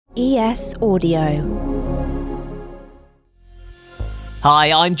ES Audio. Hi,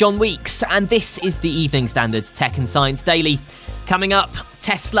 I'm John Weeks, and this is the Evening Standard's Tech and Science Daily. Coming up,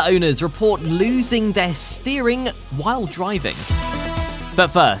 Tesla owners report losing their steering while driving. But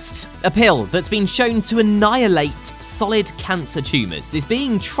first, a pill that's been shown to annihilate solid cancer tumours is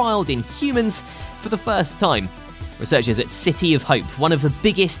being trialled in humans for the first time. Researchers at City of Hope, one of the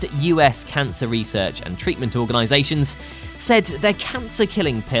biggest US cancer research and treatment organisations, said their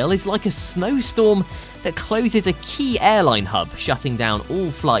cancer-killing pill is like a snowstorm that closes a key airline hub, shutting down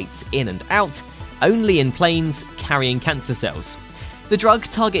all flights in and out, only in planes carrying cancer cells. The drug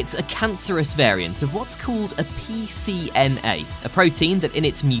targets a cancerous variant of what's called a pCNA, a protein that in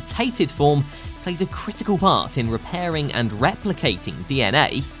its mutated form plays a critical part in repairing and replicating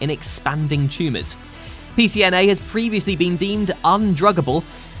DNA in expanding tumours. pCNA has previously been deemed undruggable,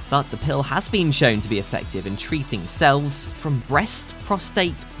 but the pill has been shown to be effective in treating cells from breast,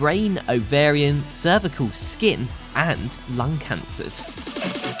 prostate, brain, ovarian, cervical, skin, and lung cancers.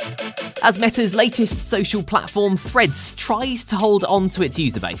 As Meta's latest social platform, Threads, tries to hold on to its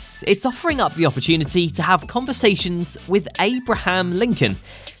user base, it's offering up the opportunity to have conversations with Abraham Lincoln.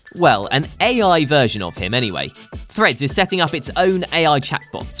 Well, an AI version of him anyway. Threads is setting up its own AI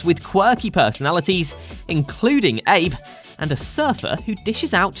chatbots with quirky personalities, including Abe, and a surfer who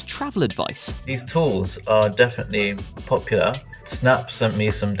dishes out travel advice. These tools are definitely popular. Snap sent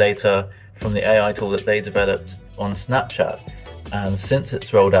me some data from the AI tool that they developed on Snapchat. And since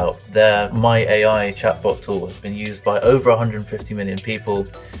it's rolled out, their My AI chatbot tool has been used by over 150 million people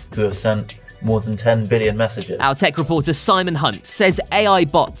who have sent more than 10 billion messages. Our tech reporter Simon Hunt says AI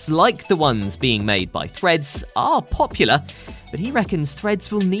bots like the ones being made by Threads are popular, but he reckons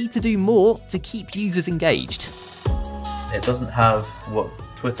Threads will need to do more to keep users engaged. It doesn't have what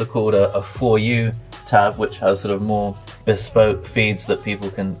Twitter called a For You tab, which has sort of more bespoke feeds that people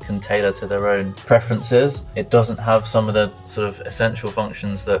can tailor to their own preferences. It doesn't have some of the sort of essential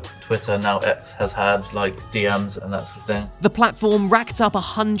functions that Twitter, now X, has had, like DMs and that sort of thing. The platform racked up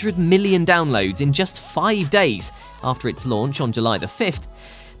 100 million downloads in just 5 days after its launch on July the 5th,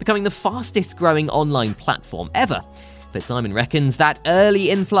 becoming the fastest growing online platform ever. But Simon reckons that early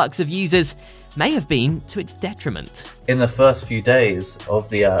influx of users may have been to its detriment. In the first few days of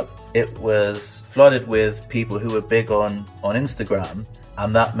the app, it was flooded with people who were big on Instagram,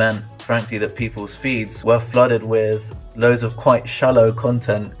 and that meant, frankly, that people's feeds were flooded with loads of quite shallow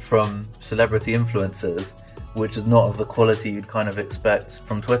content from celebrity influencers, which is not of the quality you'd kind of expect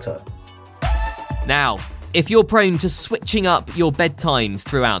from Twitter. Now, if you're prone to switching up your bedtimes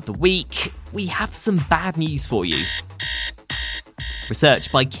throughout the week, we have some bad news for you.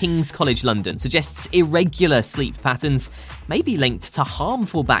 Research by King's College London suggests irregular sleep patterns may be linked to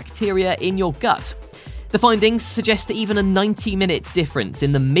harmful bacteria in your gut. The findings suggest that even a 90-minute difference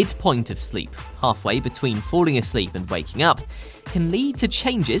in the midpoint of sleep, halfway between falling asleep and waking up, can lead to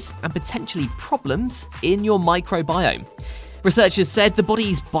changes and potentially problems in your microbiome. Researchers said the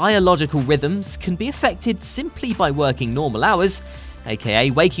body's biological rhythms can be affected simply by working normal hours,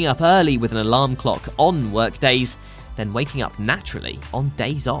 aka waking up early with an alarm clock on work days, then waking up naturally on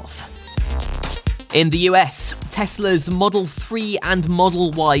days off. In the US, Tesla's Model 3 and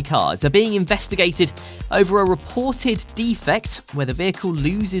Model Y cars are being investigated over a reported defect where the vehicle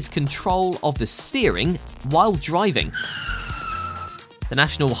loses control of the steering while driving. The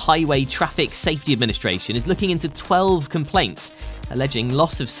National Highway Traffic Safety Administration is looking into 12 complaints alleging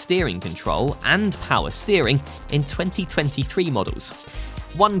loss of steering control and power steering in 2023 models.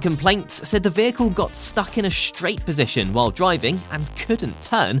 One complaint said the vehicle got stuck in a straight position while driving and couldn't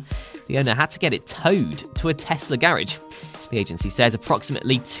turn. The owner had to get it towed to a Tesla garage. The agency says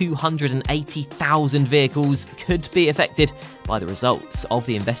approximately 280,000 vehicles could be affected by the results of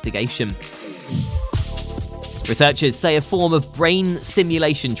the investigation. Researchers say a form of brain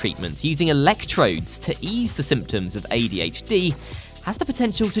stimulation treatment using electrodes to ease the symptoms of ADHD has the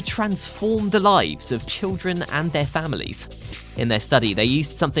potential to transform the lives of children and their families. In their study, they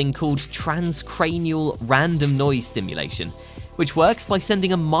used something called transcranial random noise stimulation, which works by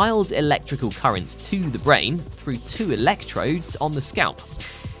sending a mild electrical current to the brain through 2 electrodes on the scalp.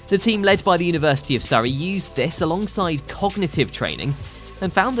 The team led by the University of Surrey used this alongside cognitive training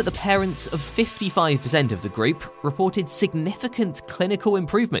and found that the parents of 55% of the group reported significant clinical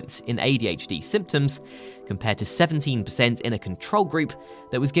improvements in ADHD symptoms compared to 17% in a control group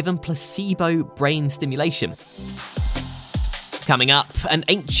that was given placebo brain stimulation. Coming up, an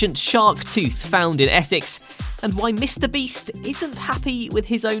ancient shark tooth found in Essex and why Mr. Beast isn't happy with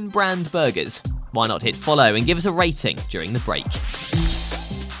his own brand burgers. Why not hit follow and give us a rating during the break?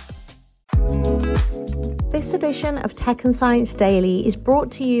 This This edition of Tech and Science Daily is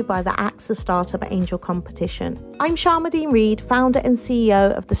brought to you by the AXA Startup Angel Competition. I'm Sharmadean Reed, founder and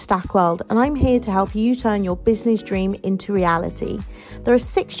CEO of the Stack World, and I'm here to help you turn your business dream into reality. There are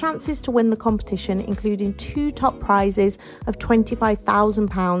 6 chances to win the competition, including 2 top prizes of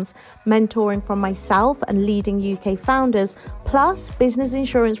 £25,000, mentoring from myself and leading UK founders, plus business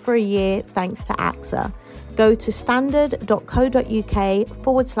insurance for a year thanks to AXA. Go to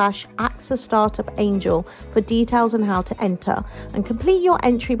standard.co.uk/AXA Startup Angel for details on how to enter and complete your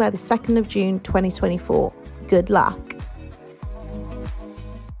entry by the 2nd of June 2024. Good luck.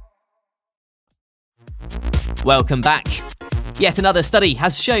 Welcome back. Yet another study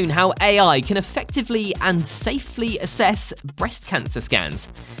has shown how AI can effectively and safely assess breast cancer scans.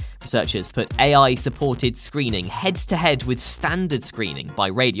 Researchers put AI-supported screening head-to-head with standard screening by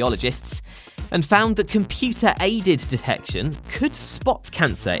radiologists and found that computer-aided detection could spot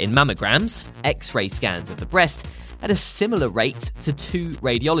cancer in mammograms, X-ray scans of the breast, at a similar rate to 2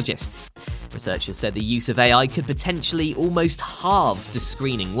 radiologists. Researchers said the use of AI could potentially almost halve the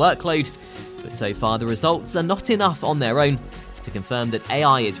screening workload, but so far the results are not enough on their own to confirm that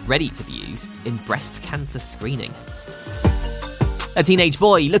AI is ready to be used in breast cancer screening. A teenage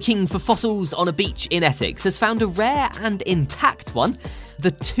boy looking for fossils on a beach in Essex has found a rare and intact one,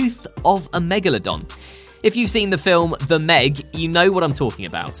 the tooth of a megalodon. If you've seen the film The Meg, you know what I'm talking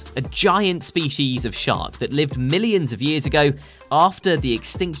about. A giant species of shark that lived millions of years ago after the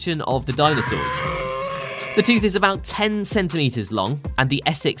extinction of the dinosaurs. The tooth is about 10 centimetres long, and the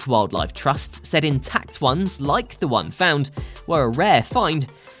Essex Wildlife Trust said intact ones, like the one found, were a rare find,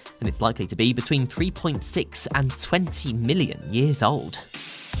 and it's likely to be between 3.6 and 20 million years old.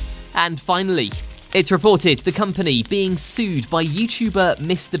 And finally, it's reported the company being sued by YouTuber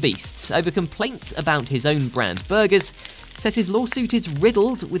MrBeast over complaints about his own brand burgers says his lawsuit is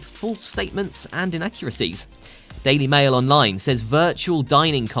riddled with false statements and inaccuracies. Daily Mail Online says Virtual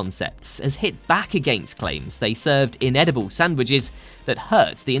Dining Concepts has hit back against claims they served inedible sandwiches that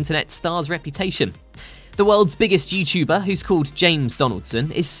hurt the internet star's reputation. The world's biggest YouTuber, who's called James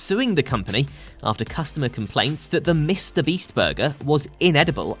Donaldson, is suing the company after customer complaints that the MrBeast burger was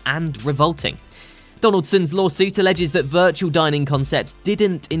inedible and revolting. Donaldson's lawsuit alleges that Virtual Dining Concepts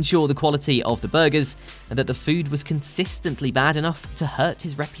didn't ensure the quality of the burgers and that the food was consistently bad enough to hurt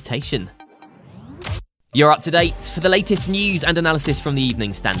his reputation. You're up to date. For the latest news and analysis from the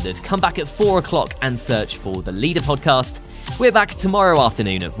Evening Standard, come back at 4 o'clock and search for The Leader Podcast. We're back tomorrow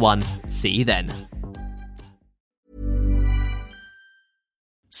afternoon at 1. See you then.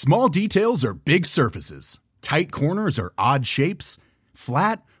 Small details are big surfaces. Tight corners are odd shapes.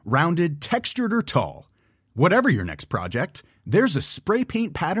 Flat, rounded, textured, or tall. Whatever your next project, there's a spray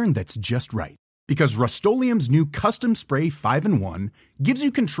paint pattern that's just right. Because Rust-Oleum's new Custom Spray 5-in-1 gives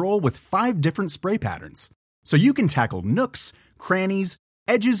you control with 5 different spray patterns. So you can tackle nooks, crannies,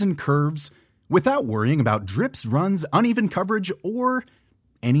 edges, and curves without worrying about drips, runs, uneven coverage, or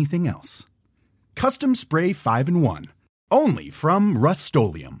anything else. Custom Spray 5-in-1. Only from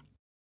Rust-Oleum.